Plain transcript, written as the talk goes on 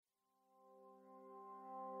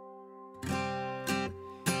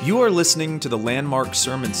You are listening to the Landmark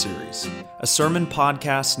Sermon Series, a sermon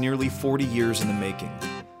podcast nearly 40 years in the making.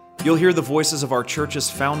 You'll hear the voices of our church's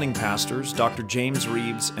founding pastors, Dr. James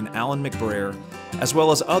Reeves and Alan McBrayer, as well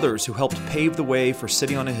as others who helped pave the way for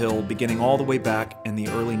City on a Hill beginning all the way back in the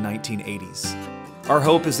early 1980s. Our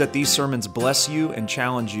hope is that these sermons bless you and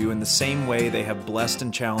challenge you in the same way they have blessed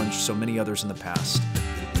and challenged so many others in the past.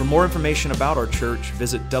 For more information about our church,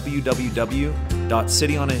 visit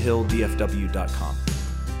www.cityonahilldfw.com.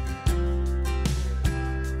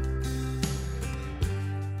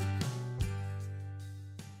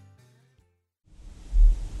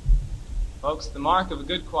 Folks, the mark of a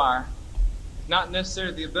good choir is not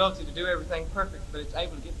necessarily the ability to do everything perfect, but it's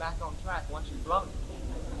able to get back on track once you've blown it.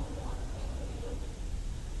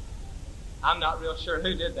 I'm not real sure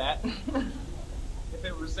who did that. If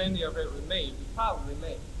it was Cindy or if it was me, it was probably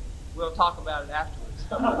me. We'll talk about it afterwards.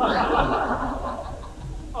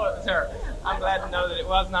 Oh, it was her. I'm glad to know that it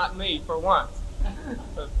was not me for once.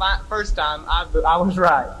 For the first time, I was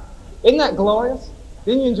right. Isn't that glorious?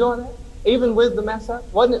 Didn't you enjoy that? Even with the mess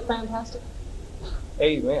up? Wasn't it fantastic?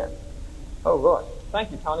 Amen. Oh, Lord.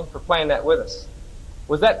 Thank you, Tony, for playing that with us.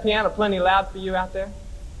 Was that piano plenty loud for you out there?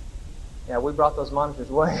 Yeah, we brought those monitors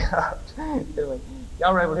way up.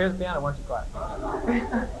 Y'all were able to hear the piano, weren't you, quiet?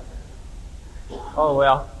 Oh,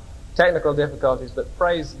 well, technical difficulties, but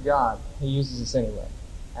praise God, He uses us anyway.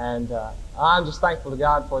 And I'm just thankful to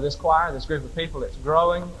God for this choir, this group of people that's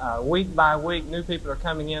growing. Week by week, new people are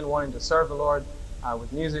coming in wanting to serve the Lord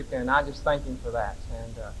with music, and I just thank Him for that.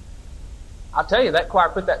 And I'll tell you, that choir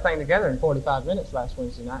put that thing together in 45 minutes last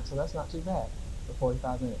Wednesday night, so that's not too bad for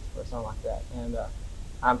 45 minutes for a song like that. And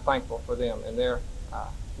I'm thankful for them and their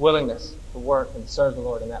willingness to work and serve the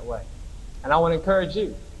Lord in that way. And I want to encourage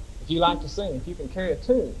you, if you like to sing, if you can carry a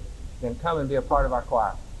tune, then come and be a part of our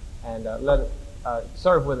choir and let it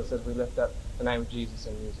serve with us as we lift up the name of Jesus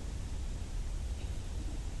in music.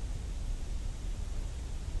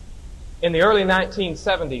 In the early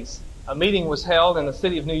 1970s, a meeting was held in the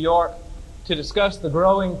city of New York to discuss the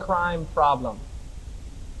growing crime problem.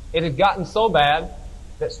 It had gotten so bad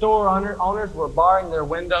that store owners were barring their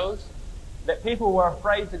windows, that people were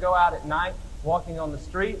afraid to go out at night walking on the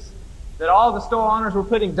streets, that all the store owners were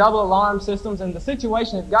putting double alarm systems, and the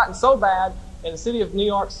situation had gotten so bad in the city of New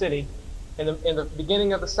York City in the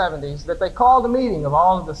beginning of the 70s that they called a meeting of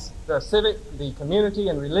all of the civic, the community,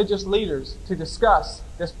 and religious leaders to discuss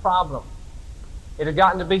this problem. It had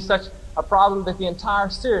gotten to be such a problem that the entire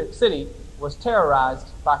city was terrorized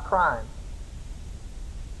by crime.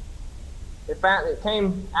 It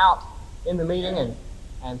came out in the meeting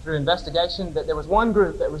and through investigation that there was one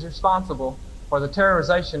group that was responsible for the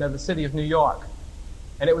terrorization of the city of New York,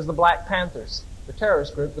 and it was the Black Panthers, the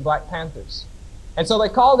terrorist group, the Black Panthers. And so they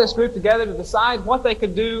called this group together to decide what they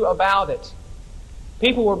could do about it.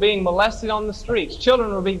 People were being molested on the streets.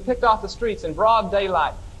 Children were being picked off the streets in broad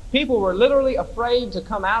daylight. People were literally afraid to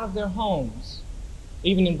come out of their homes,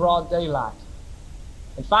 even in broad daylight.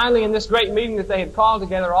 And finally, in this great meeting that they had called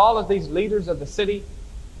together, all of these leaders of the city,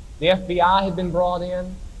 the FBI had been brought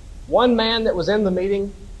in. One man that was in the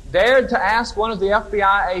meeting dared to ask one of the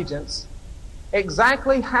FBI agents,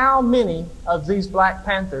 exactly how many of these Black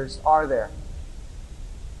Panthers are there?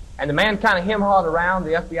 And the man kind of hem-hawed around.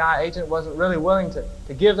 The FBI agent wasn't really willing to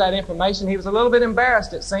give that information. He was a little bit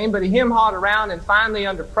embarrassed, it seemed, but he hem-hawed around, and finally,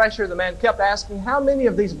 under pressure, the man kept asking, how many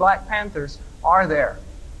of these Black Panthers are there?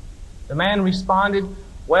 The man responded,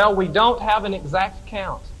 well, we don't have an exact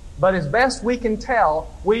count, but as best we can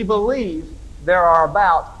tell, we believe there are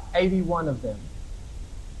about 81 of them.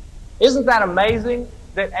 Isn't that amazing?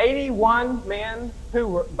 That 81 men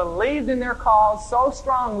who believed in their cause so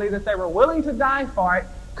strongly that they were willing to die for it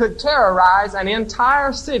could terrorize an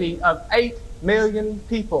entire city of 8 million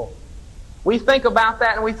people. We think about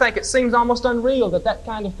that and we think it seems almost unreal that that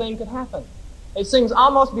kind of thing could happen. It seems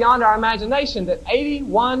almost beyond our imagination that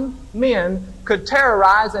 81 men could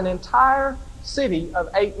terrorize an entire city of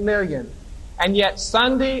 8 million. And yet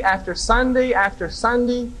Sunday after Sunday after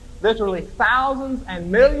Sunday, literally thousands and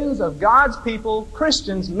millions of God's people,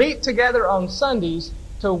 Christians, meet together on Sundays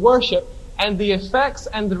to worship, and the effects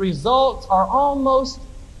and the results are almost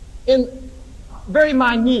very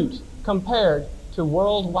minute compared to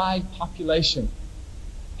worldwide population.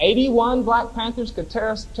 81 Black Panthers could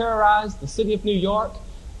terrorize the city of New York,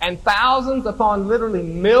 and thousands upon literally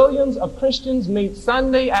millions of Christians meet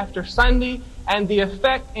Sunday after Sunday, and the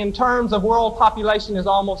effect in terms of world population is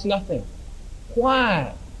almost nothing.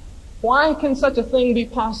 Why? Why can such a thing be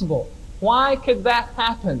possible? Why could that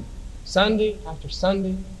happen Sunday after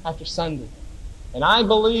Sunday after Sunday? And I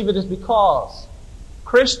believe it is because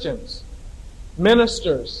Christians,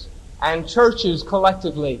 ministers, and churches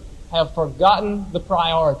collectively have forgotten the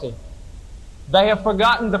priority. They have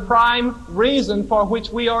forgotten the prime reason for which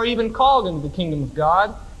we are even called into the kingdom of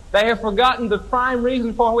God. They have forgotten the prime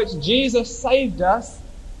reason for which Jesus saved us.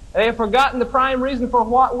 They have forgotten the prime reason for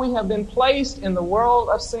what we have been placed in the world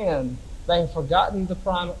of sin. They have forgotten the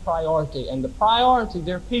prime priority. And the priority,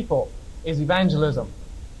 dear people, is evangelism.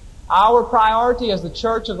 Our priority as the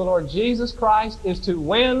church of the Lord Jesus Christ is to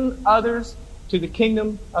win others to the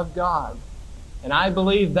kingdom of God. And I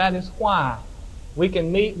believe that is why we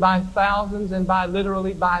can meet by thousands and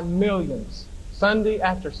literally by millions, Sunday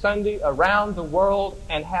after Sunday around the world,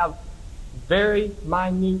 and have very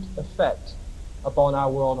minute effect upon our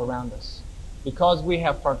world around us. Because we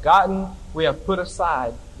have forgotten, we have put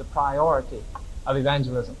aside the priority of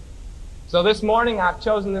evangelism. So this morning, I've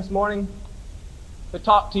chosen this morning to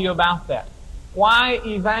talk to you about that. Why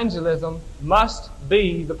evangelism must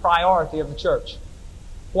be the priority of the church.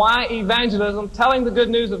 Why evangelism, telling the good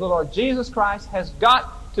news of the Lord Jesus Christ, has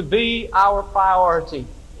got to be our priority.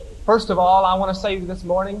 First of all, I want to say this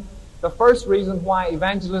morning, the first reason why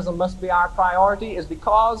evangelism must be our priority is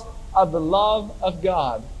because of the love of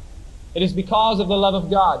God. It is because of the love of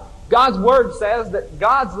God. God's Word says that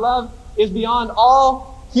God's love is beyond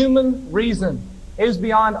all human reason. It is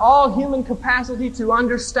beyond all human capacity to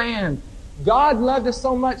understand. God loved us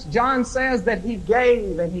so much, John says, that He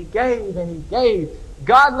gave and He gave and He gave.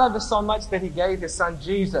 God loved us so much that He gave His Son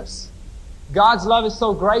Jesus. God's love is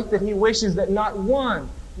so great that He wishes that not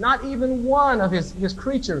even one of His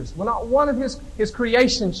creatures, not one of His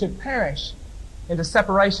creation should perish into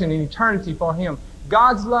separation in eternity for Him.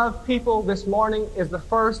 God's love, people, this morning is the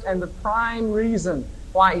first and the prime reason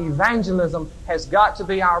why evangelism has got to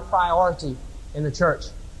be our priority in the church.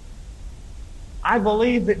 I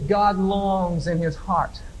believe that God longs in His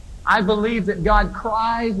heart. I believe that God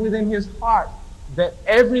cries within His heart that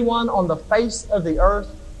everyone on the face of the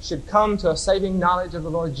earth should come to a saving knowledge of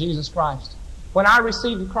the Lord Jesus Christ. When I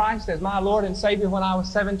received Christ as my Lord and Savior when I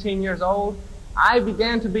was 17 years old, I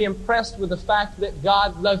began to be impressed with the fact that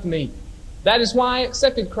God loved me. That is why I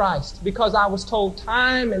accepted Christ, because I was told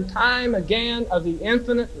time and time again of the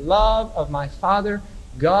infinite love of my Father,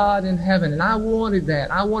 God in heaven. And I wanted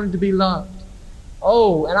that. I wanted to be loved.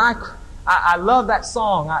 Oh, and I love that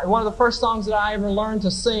song. One of the first songs that I ever learned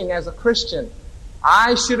to sing as a Christian.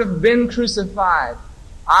 I should have been crucified.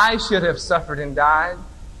 I should have suffered and died.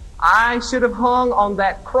 I should have hung on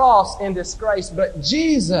that cross in disgrace. But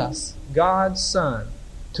Jesus, God's Son,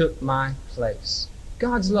 took my place.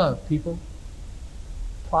 God's love, people.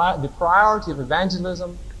 The priority of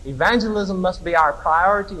evangelism. Evangelism must be our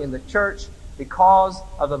priority in the church because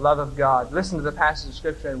of the love of God. Listen to the passage of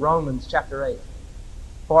Scripture in Romans chapter 8.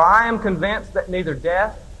 For I am convinced that neither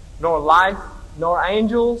death, nor life, nor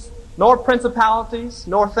angels, nor principalities,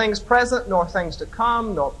 nor things present, nor things to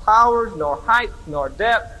come, nor powers, nor height, nor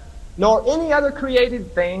depth, nor any other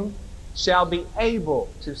created thing shall be able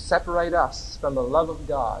to separate us from the love of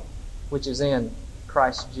God, which is in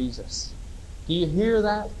Christ Jesus. Do you hear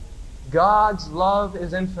that? God's love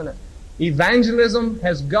is infinite. Evangelism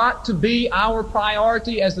has got to be our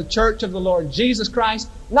priority as the church of the Lord Jesus Christ,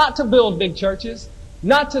 not to build big churches,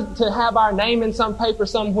 not to have our name in some paper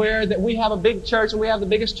somewhere that we have a big church and we have the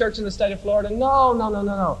biggest church in the state of Florida.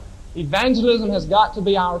 No. Evangelism has got to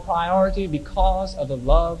be our priority because of the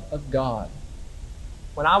love of God.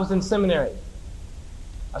 When I was in seminary,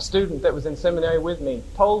 a student that was in seminary with me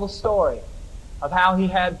told the story of how he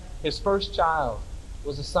had his first child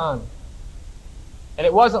was a son. And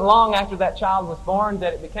it wasn't long after that child was born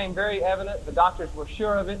that it became very evident, the doctors were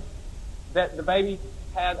sure of it, that the baby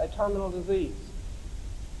had a terminal disease.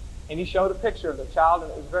 And he showed a picture of the child,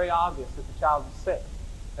 and it was very obvious that the child was sick.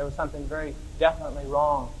 There was something very definitely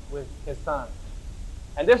wrong with his son.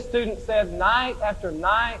 And this student said, night after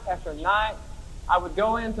night after night, I would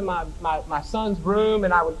go into my son's room,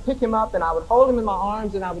 and I would pick him up, and I would hold him in my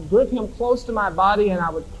arms, and I would grip him close to my body, and I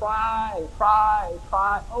would cry and cry and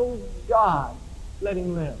cry, oh God, let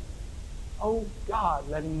him live. Oh God,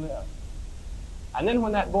 let him live. And then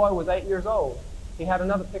when that boy was 8 years old, he had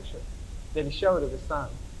another picture that he showed of his son.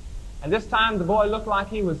 And this time the boy looked like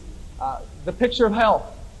he was the picture of health.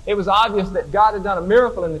 It was obvious that God had done a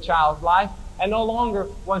miracle in the child's life, and no longer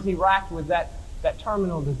was he racked with that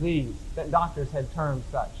terminal disease that doctors had termed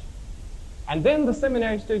such. And then the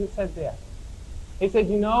seminary student said this. He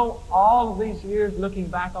said, all of these years looking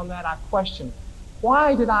back on that, I questioned,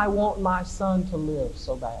 why did I want my son to live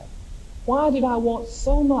so bad? Why did I want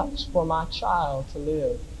so much for my child to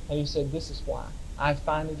live? And he said, this is why. I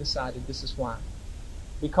finally decided this is why.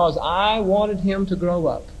 Because I wanted him to grow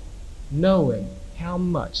up knowing how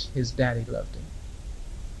much his daddy loved him.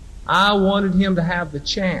 I wanted him to have the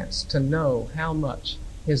chance to know how much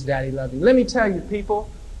his daddy loved him. Let me tell you, people,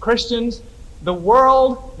 Christians, the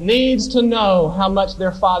world needs to know how much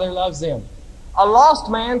their Father loves them. A lost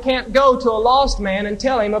man can't go to a lost man and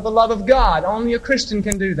tell him of the love of God. Only a Christian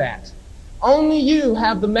can do that. Only you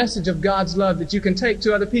have the message of God's love that you can take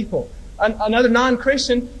to other people. Another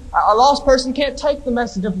non-Christian, a lost person, can't take the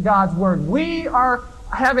message of God's Word. We are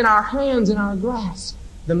having our hands in our grasp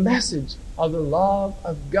the message of the love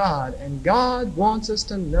of God. And God wants us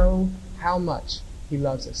to know how much He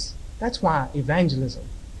loves us. That's why evangelism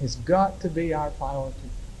has got to be our priority,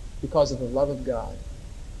 because of the love of God.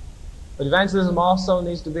 But evangelism also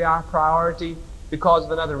needs to be our priority because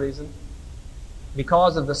of another reason.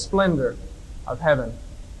 Because of the splendor of heaven.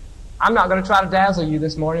 I'm not going to try to dazzle you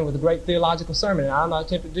this morning with a great theological sermon, and I'm not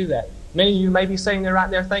attempting to do that. Many of you may be sitting there right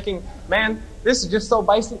there thinking, man, this is just so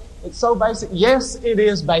basic. It's so basic. Yes, it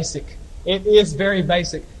is basic. It is very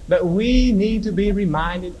basic. But we need to be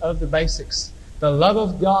reminded of the basics. The love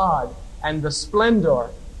of God and the splendor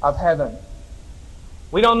of heaven.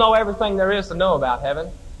 We don't know everything there is to know about heaven,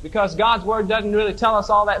 because God's Word doesn't really tell us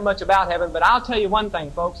all that much about heaven. But I'll tell you one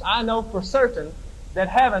thing, folks. I know for certain that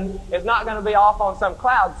heaven is not going to be off on some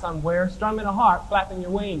cloud somewhere, strumming a harp, flapping your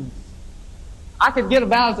wings. I could get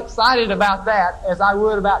about as excited about that as I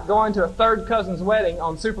would about going to a third cousin's wedding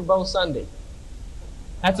on Super Bowl Sunday.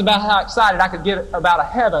 That's about how excited I could get about a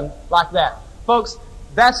heaven like that. Folks,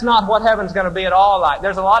 that's not what heaven's going to be at all like.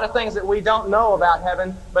 There's a lot of things that we don't know about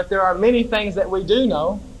heaven, but there are many things that we do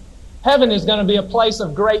know. Heaven is going to be a place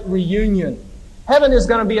of great reunion. Heaven is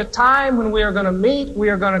going to be a time when we are going to meet, we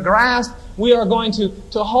are going to grasp, we are going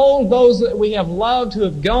to hold those that we have loved, who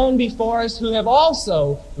have gone before us, who have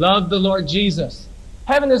also loved the Lord Jesus.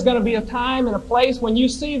 Heaven is going to be a time and a place when you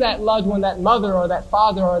see that loved one, that mother or that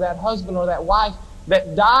father or that husband or that wife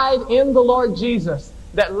that died in the Lord Jesus,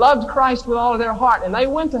 that loved Christ with all of their heart, and they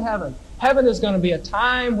went to heaven. Heaven is going to be a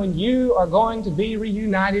time when you are going to be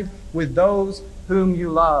reunited with those whom you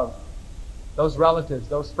love, those relatives,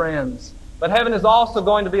 those friends. But heaven is also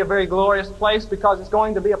going to be a very glorious place, because it's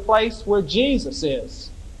going to be a place where Jesus is.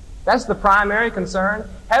 That's the primary concern.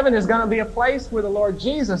 Heaven is going to be a place where the Lord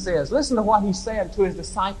Jesus is. Listen to what He said to His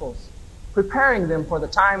disciples, preparing them for the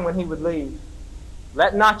time when He would leave.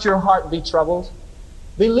 Let not your heart be troubled.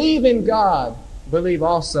 Believe in God. Believe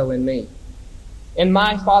also in me. In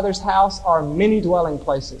my Father's house are many dwelling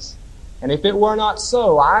places. And if it were not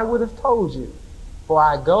so, I would have told you. For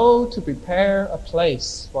I go to prepare a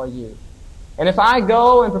place for you. And if I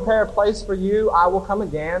go and prepare a place for you, I will come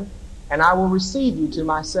again, and I will receive you to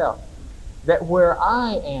myself, that where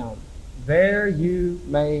I am, there you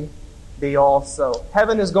may be also.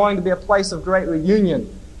 Heaven is going to be a place of great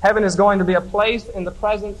reunion. Heaven is going to be a place in the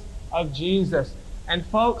presence of Jesus. And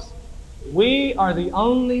folks, we are the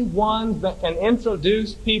only ones that can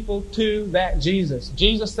introduce people to that Jesus.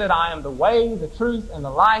 Jesus said, I am the way, the truth, and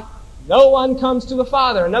the life. No one comes to the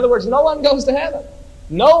Father. In other words, no one goes to heaven.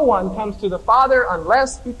 No one comes to the Father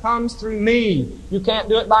unless He comes through me. You can't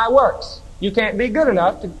do it by works. You can't be good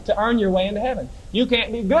enough to earn your way into heaven. You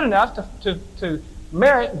can't be good enough to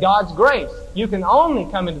merit God's grace. You can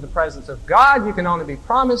only come into the presence of God. You can only be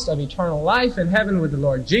promised of eternal life in heaven with the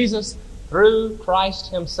Lord Jesus through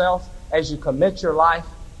Christ Himself as you commit your life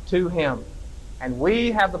to Him. And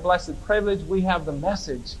we have the blessed privilege, we have the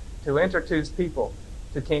message to introduce people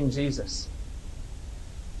to King Jesus.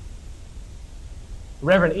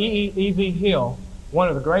 Reverend E.V. Hill, one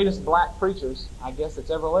of the greatest black preachers, I guess, that's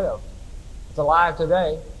ever lived, it's alive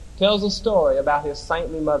today, tells a story about his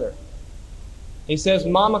saintly mother. He says,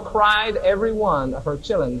 Mama cried every one of her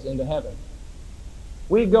chillins into heaven.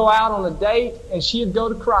 We'd go out on a date, and she'd go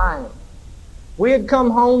to crying. We'd come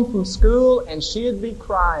home from school, and she'd be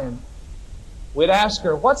crying. We'd ask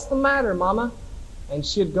her, what's the matter, Mama? And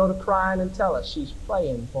she'd go to crying and tell us she's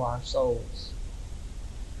praying for our souls.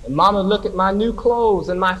 And Mama would look at my new clothes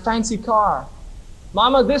and my fancy car.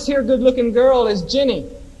 Mama, this here good-looking girl is Jenny.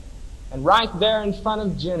 And right there in front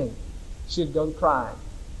of Jenny, she'd go crying.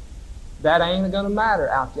 That ain't going to matter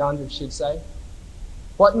out yonder, she'd say.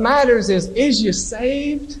 What matters is you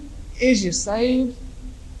saved? Is you saved?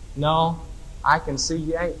 No, I can see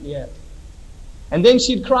you ain't yet. And then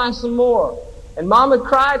she'd cry some more. And Mama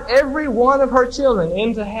cried every one of her children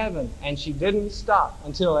into heaven. And she didn't stop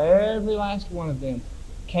until every last one of them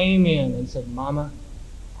came in and said, Mama,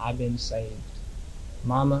 I've been saved.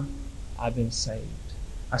 Mama, I've been saved.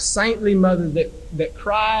 A saintly mother that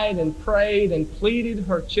cried and prayed and pleaded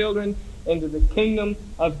her children into the kingdom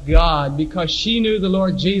of God because she knew the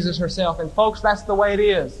Lord Jesus herself. And folks, that's the way it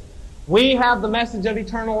is. We have the message of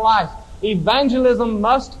eternal life. Evangelism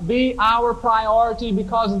must be our priority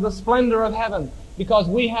because of the splendor of heaven, because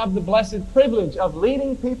we have the blessed privilege of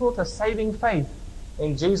leading people to saving faith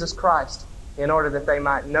in Jesus Christ in order that they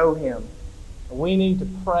might know Him. We need to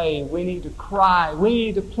pray, we need to cry, we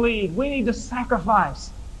need to plead, we need to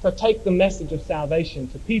sacrifice to take the message of salvation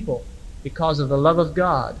to people because of the love of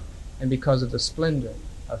God and because of the splendor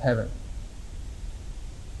of heaven.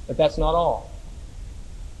 But that's not all.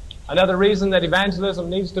 Another reason that evangelism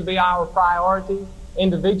needs to be our priority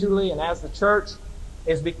individually and as the church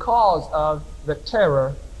is because of the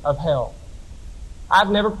terror of hell. I've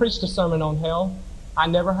never preached a sermon on hell. I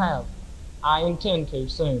never have. I intend to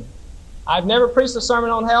soon. I've never preached a sermon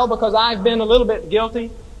on hell because I've been a little bit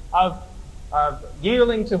guilty of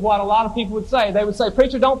yielding to what a lot of people would say. They would say,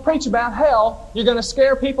 "Preacher, don't preach about hell. You're going to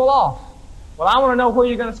scare people off." Well, I want to know where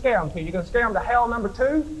you're going to scare them to. You're going to scare them to hell number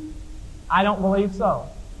 2? I don't believe so.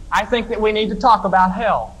 I think that we need to talk about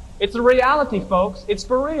hell. It's a reality, folks. It's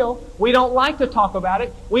for real. We don't like to talk about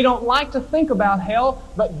it. We don't like to think about hell,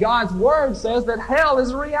 but God's Word says that hell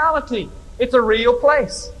is a reality. It's a real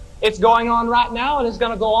place. It's going on right now, and it's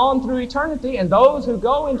going to go on through eternity, and those who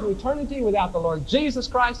go into eternity without the Lord Jesus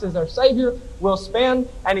Christ as their Savior will spend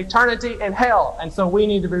an eternity in hell, and so we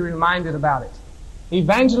need to be reminded about it.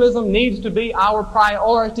 Evangelism needs to be our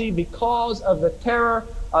priority because of the terror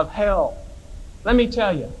of hell. Let me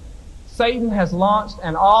tell you, Satan has launched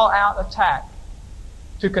an all-out attack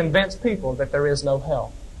to convince people that there is no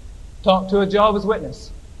hell. Talk to a Jehovah's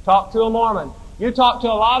Witness. Talk to a Mormon. You talk to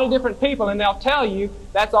a lot of different people and they'll tell you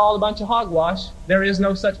that's all a bunch of hogwash. There is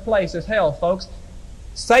no such place as hell, folks.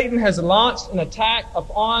 Satan has launched an attack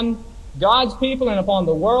upon God's people and upon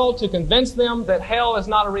the world to convince them that hell is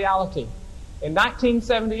not a reality. In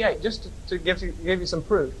 1978, just to give you some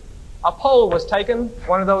proof, a poll was taken,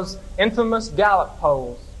 one of those infamous Gallup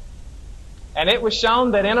polls, and it was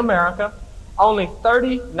shown that in America, only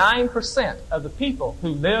 39% of the people who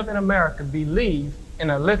live in America believe in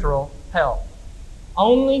a literal hell.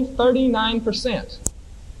 Only 39%.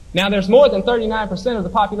 Now, there's more than 39% of the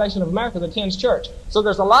population of America that attends church. So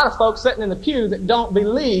there's a lot of folks sitting in the pew that don't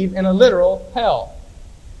believe in a literal hell.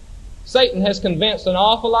 Satan has convinced an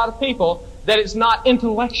awful lot of people that it's not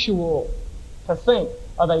intellectual to think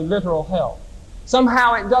of a literal hell.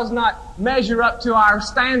 Somehow it does not measure up to our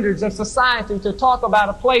standards of society to talk about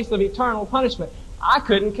a place of eternal punishment. I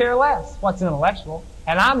couldn't care less what's intellectual,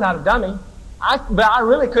 and I'm not a dummy. But I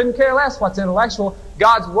really couldn't care less what's intellectual.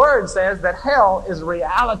 God's Word says that hell is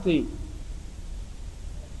reality.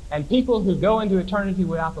 And people who go into eternity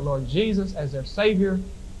without the Lord Jesus as their Savior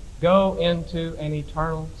go into an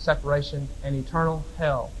eternal separation, an eternal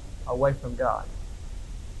hell away from God.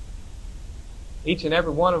 Each and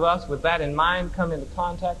every one of us, with that in mind, come into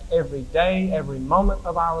contact every day, every moment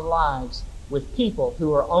of our lives with people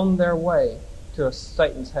who are on their way to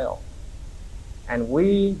Satan's hell. And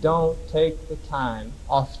we don't take the time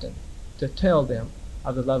often to tell them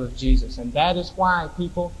of the love of Jesus. And that is why,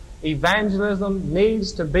 people, evangelism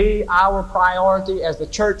needs to be our priority as the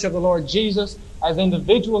church of the Lord Jesus, as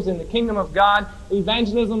individuals in the kingdom of God.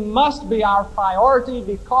 Evangelism must be our priority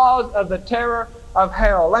because of the terror of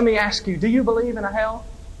hell. Let me ask you, do you believe in a hell?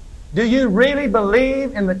 Do you really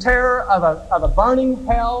believe in the terror of a burning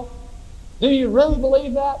hell? Do you really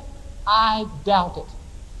believe that? I doubt it.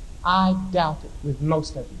 I doubt it with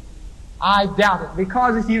most of you. I doubt it,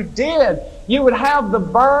 because if you did, you would have the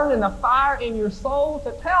burn and the fire in your soul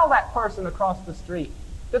to tell that person across the street,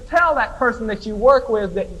 to tell that person that you work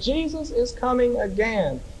with that Jesus is coming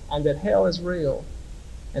again and that hell is real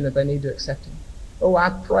and that they need to accept Him. Oh,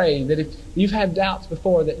 I pray that if you've had doubts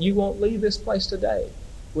before, that you won't leave this place today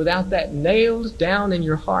without that nailed down in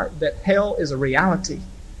your heart that hell is a reality.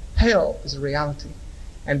 Hell is a reality.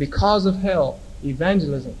 And because of hell,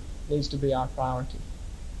 evangelism needs to be our priority.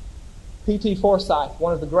 P.T. Forsyth,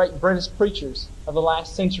 one of the great British preachers of the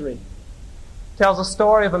last century, tells a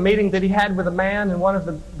story of a meeting that he had with a man in one of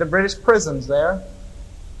the British prisons there.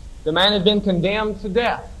 The man had been condemned to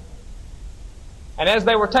death. And as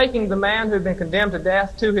they were taking the man who had been condemned to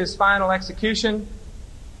death to his final execution,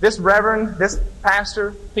 this reverend, this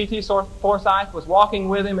pastor, P.T. Forsyth, was walking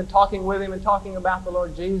with him and talking about the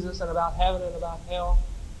Lord Jesus and about heaven and about hell.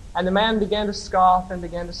 And the man began to scoff.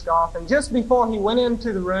 And just before he went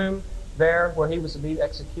into the room there where he was to be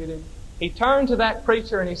executed, he turned to that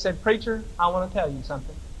preacher and he said, "Preacher, I want to tell you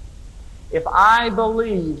something. If I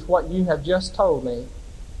believed what you have just told me,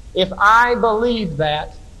 if I believed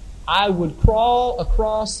that, I would crawl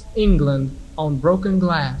across England on broken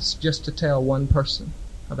glass just to tell one person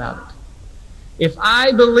about it. If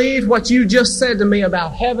I believed what you just said to me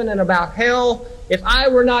about heaven and about hell, If I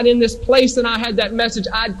were not in this place and I had that message,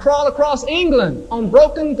 I'd crawl across England on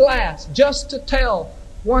broken glass just to tell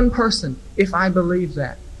one person if I believe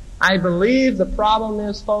that. I believe the problem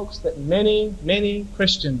is, folks, that many, many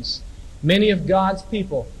Christians, many of God's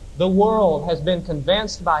people, the world has been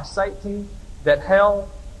convinced by Satan that hell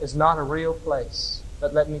is not a real place.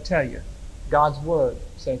 But let me tell you, God's Word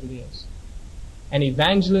says it is. And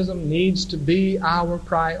evangelism needs to be our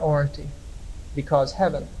priority because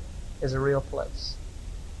heaven is a real place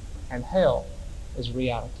and hell is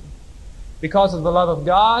reality. Because of the love of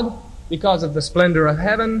God, because of the splendor of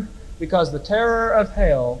heaven, because the terror of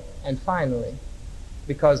hell, and finally,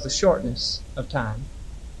 because the shortness of time.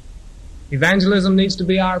 Evangelism needs to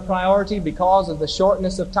be our priority because of the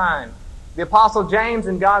shortness of time. The Apostle James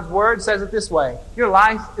in God's Word says it this way: your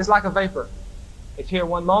life is like a vapor. It's here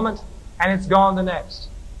one moment and it's gone the next.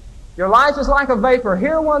 Your life is like a vapor,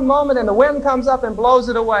 here one moment and the wind comes up and blows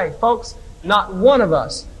it away. Folks, not one of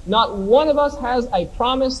us has a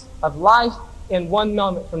promise of life in 1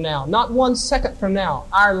 moment from now, not 1 second from now.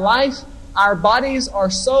 Our life, our bodies are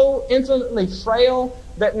so infinitely frail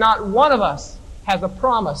that not one of us has a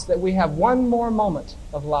promise that we have 1 more moment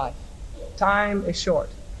of life. Time is short.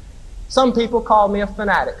 Some people call me a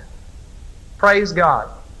fanatic. Praise God.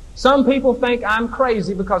 Some people think I'm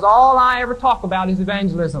crazy because all I ever talk about is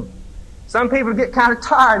evangelism. Some people get kind of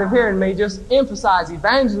tired of hearing me just emphasize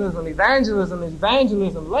evangelism, evangelism,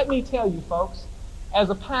 evangelism. Let me tell you, folks, as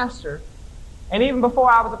a pastor, and even before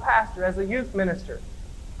I was a pastor, as a youth minister,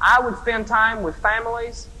 I would spend time with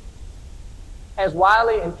families as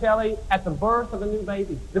Wiley and Kelly at the birth of a new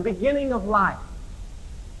baby, the beginning of life.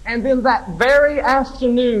 And then that very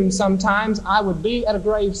afternoon, sometimes, I would be at a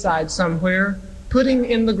graveside somewhere, putting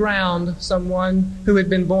in the ground someone who had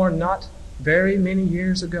been born not very many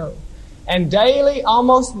years ago. And daily,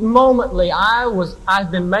 almost momently,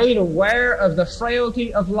 I've been made aware of the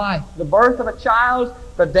frailty of life, the birth of a child,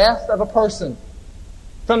 the death of a person.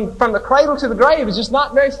 From the cradle to the grave is just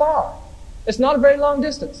not very far. It's not a very long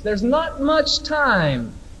distance. There's not much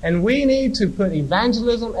time. And we need to put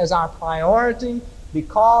evangelism as our priority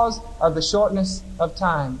because of the shortness of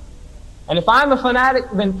time. And if I'm a fanatic,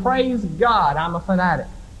 then praise God, I'm a fanatic.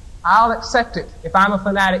 I'll accept it if I'm a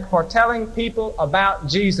fanatic for telling people about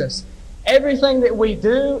Jesus. Everything that we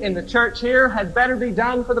do in the church here had better be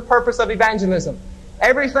done for the purpose of evangelism.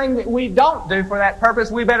 Everything that we don't do for that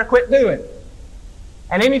purpose, we better quit doing.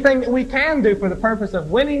 And anything that we can do for the purpose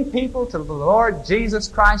of winning people to the Lord Jesus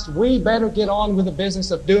Christ, we better get on with the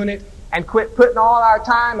business of doing it and quit putting all our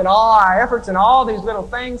time and all our efforts and all these little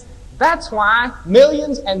things. That's why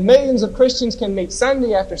millions and millions of Christians can meet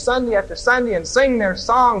Sunday after Sunday after Sunday and sing their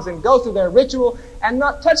songs and go through their ritual and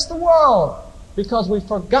not touch the world, because we've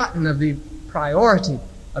forgotten of the priority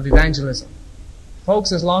of evangelism.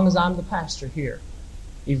 Folks, as long as I'm the pastor here,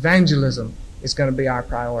 evangelism is going to be our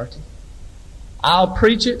priority. I'll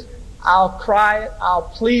preach it, I'll cry it, I'll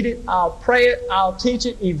plead it, I'll pray it, I'll teach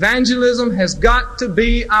it. Evangelism has got to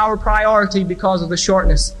be our priority because of the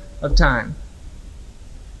shortness of time.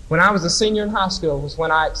 When I was a senior in high school was when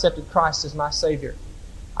I accepted Christ as my Savior.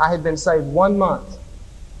 I had been saved 1 month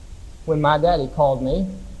when my daddy called me,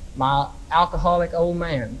 my alcoholic old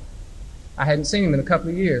man. I hadn't seen him in a couple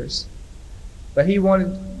of years. But he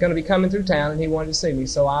going to be coming through town and he wanted to see me,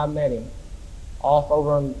 so I met him off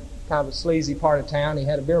over on kind of a sleazy part of town. He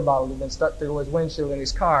had a beer bottle that had been stuck through his windshield in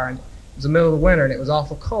his car, and it was the middle of the winter and it was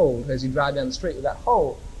awful cold as you drive down the street with that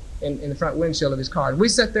hole in the front windshield of his car. And we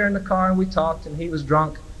sat there in the car and we talked, and he was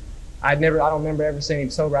drunk. I don't remember ever seeing him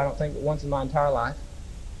sober, I don't think, but once in my entire life.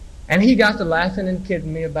 And he got to laughing and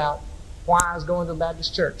kidding me about why I was going to a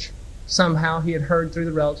Baptist church. Somehow he had heard through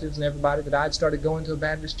the relatives and everybody that I'd started going to a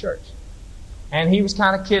Baptist church. And he was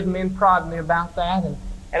kind of kidding me and prodding me about that. And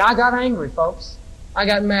I got angry, folks. I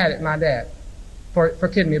got mad at my dad for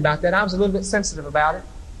kidding me about that. I was a little bit sensitive about it.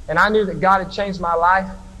 And I knew that God had changed my life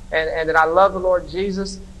and that I loved the Lord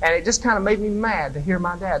Jesus. And it just kind of made me mad to hear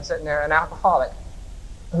my dad sitting there, an alcoholic,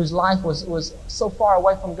 whose life was so far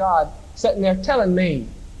away from God, sitting there telling me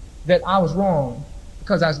that I was wrong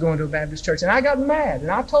because I was going to a Baptist church. And I got mad, and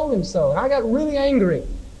I told him so, and I got really angry.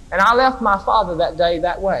 And I left my father that day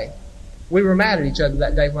that way. We were mad at each other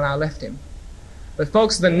that day when I left him. But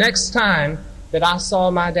folks, the next time that I saw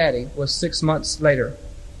my daddy was 6 months later,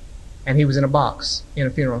 and he was in a box in a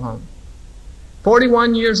funeral home.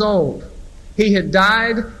 41 years old. He had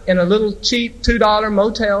died in a little cheap $2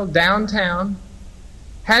 motel downtown,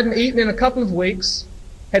 hadn't eaten in a couple of weeks,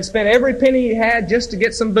 had spent every penny he had just to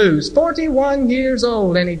get some booze. 41 years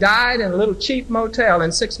old, and he died in a little cheap motel,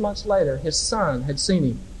 and 6 months later his son had seen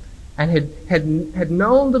him and had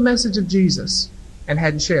known the message of Jesus and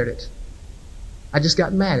hadn't shared it. I just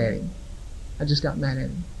got mad at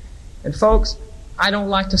him. And folks, I don't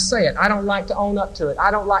like to say it. I don't like to own up to it.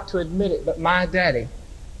 I don't like to admit it. But my daddy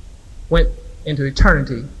went into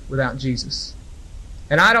eternity without Jesus.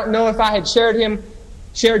 And I don't know if I had shared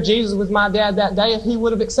Jesus with my dad that day, if he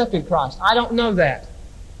would have accepted Christ. I don't know that.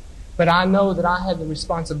 But I know that I had the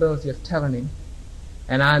responsibility of telling him.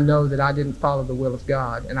 And I know that I didn't follow the will of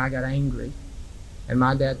God. And I got angry. And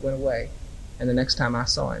my dad went away. And the next time I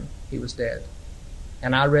saw him, he was dead.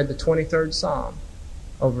 And I read the 23rd Psalm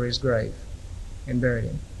over his grave and buried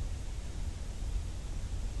him.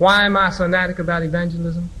 Why am I a fanatic about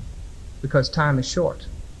evangelism? Because time is short.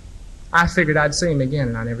 I figured I'd see him again,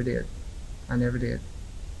 and I never did.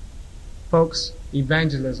 Folks,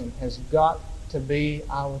 evangelism has got to be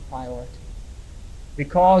our priority.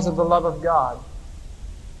 Because of the love of God,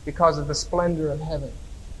 because of the splendor of heaven,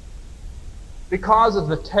 because of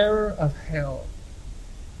the terror of hell,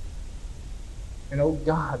 and oh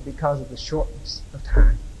God, because of the shortness of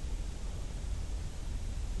time.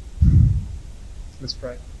 Let's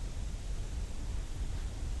pray.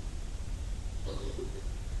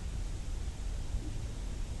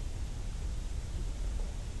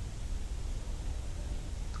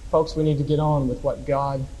 Folks, we need to get on with what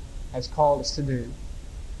God has called us to do.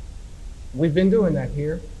 We've been doing that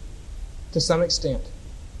here to some extent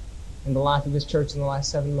in the life of this church in the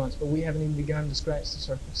last 7 months, but we haven't even begun to scratch the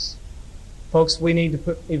surface. Folks, we need to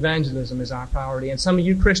put evangelism as our priority. And some of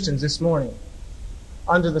you Christians this morning,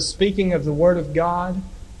 under the speaking of the Word of God,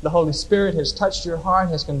 the Holy Spirit has touched your heart,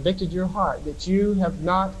 has convicted your heart that you have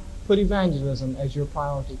not put evangelism as your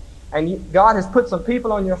priority. And God has put some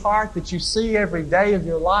people on your heart that you see every day of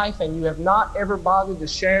your life, and you have not ever bothered to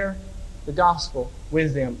share the gospel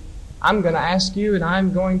with them. I'm going to ask you, and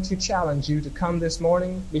I'm going to challenge you to come this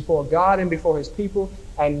morning before God and before His people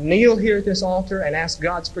and kneel here at this altar and ask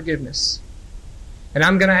God's forgiveness. And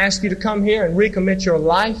I'm going to ask you to come here and recommit your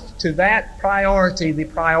life to that priority, the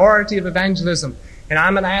priority of evangelism. And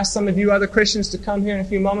I'm going to ask some of you other Christians to come here in a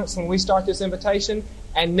few moments when we start this invitation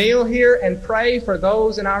and kneel here and pray for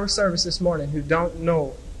those in our service this morning who don't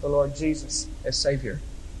know the Lord Jesus as Savior.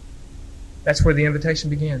 That's where the invitation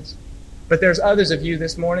begins. But there's others of you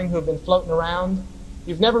this morning who have been floating around.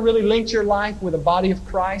 You've never really linked your life with the body of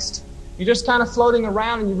Christ. You're just kind of floating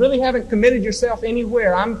around and you really haven't committed yourself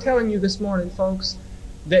anywhere. I'm telling you this morning, folks,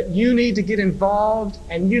 that you need to get involved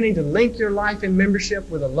and you need to link your life in membership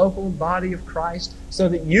with a local body of Christ so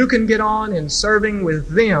that you can get on in serving with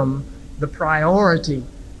them the priority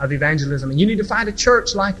of evangelism. And you need to find a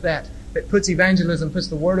church like that puts evangelism, puts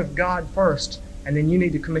the Word of God first, and then you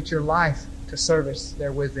need to commit your life to service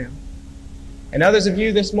there with them. And others of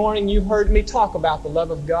you this morning, you've heard me talk about the love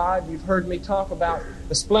of God. You've heard me talk about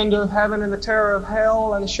the splendor of heaven and the terror of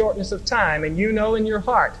hell and the shortness of time. And you know in your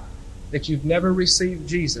heart that you've never received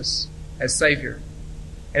Jesus as Savior.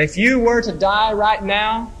 And if you were to die right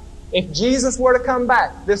now, if Jesus were to come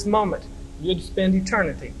back this moment, you'd spend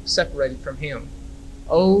eternity separated from Him.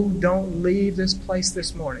 Oh, don't leave this place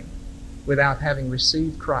this morning without having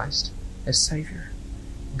received Christ as Savior.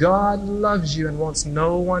 God loves you and wants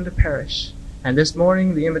no one to perish. And this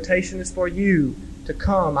morning, the invitation is for you to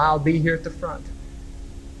come. I'll be here at the front.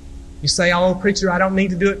 You say, oh, preacher, I don't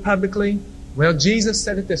need to do it publicly. Well, Jesus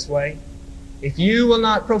said it this way. If you will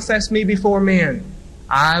not profess me before men,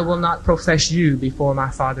 I will not profess you before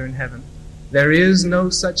my Father in heaven. There is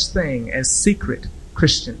no such thing as secret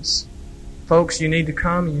Christians. Folks, you need to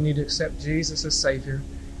come. You need to accept Jesus as Savior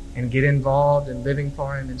and get involved in living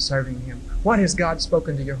for Him and serving Him. What has God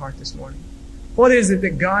spoken to your heart this morning? What is it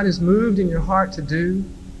that God has moved in your heart to do?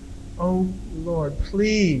 Oh, Lord,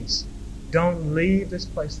 please don't leave this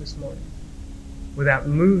place this morning without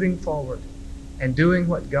moving forward and doing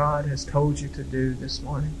what God has told you to do this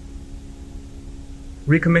morning.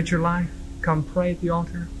 Recommit your life. Come pray at the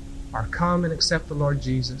altar or come and accept the Lord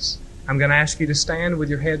Jesus. I'm going to ask you to stand with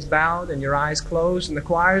your heads bowed and your eyes closed, and the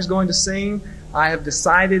choir is going to sing, I have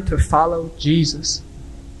decided to follow Jesus.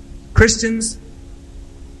 Christians,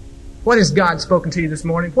 what has God spoken to you this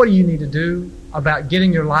morning? What do you need to do about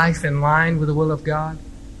getting your life in line with the will of God?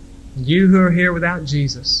 You who are here without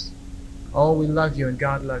Jesus, oh, we love you and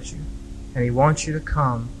God loves you. And He wants you to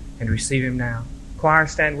come and receive Him now. Choir,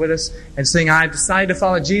 stand with us and sing, I have decided to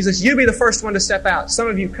follow Jesus. You be the first one to step out. Some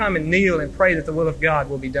of you come and kneel and pray that the will of God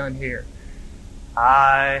will be done here.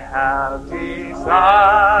 I have decided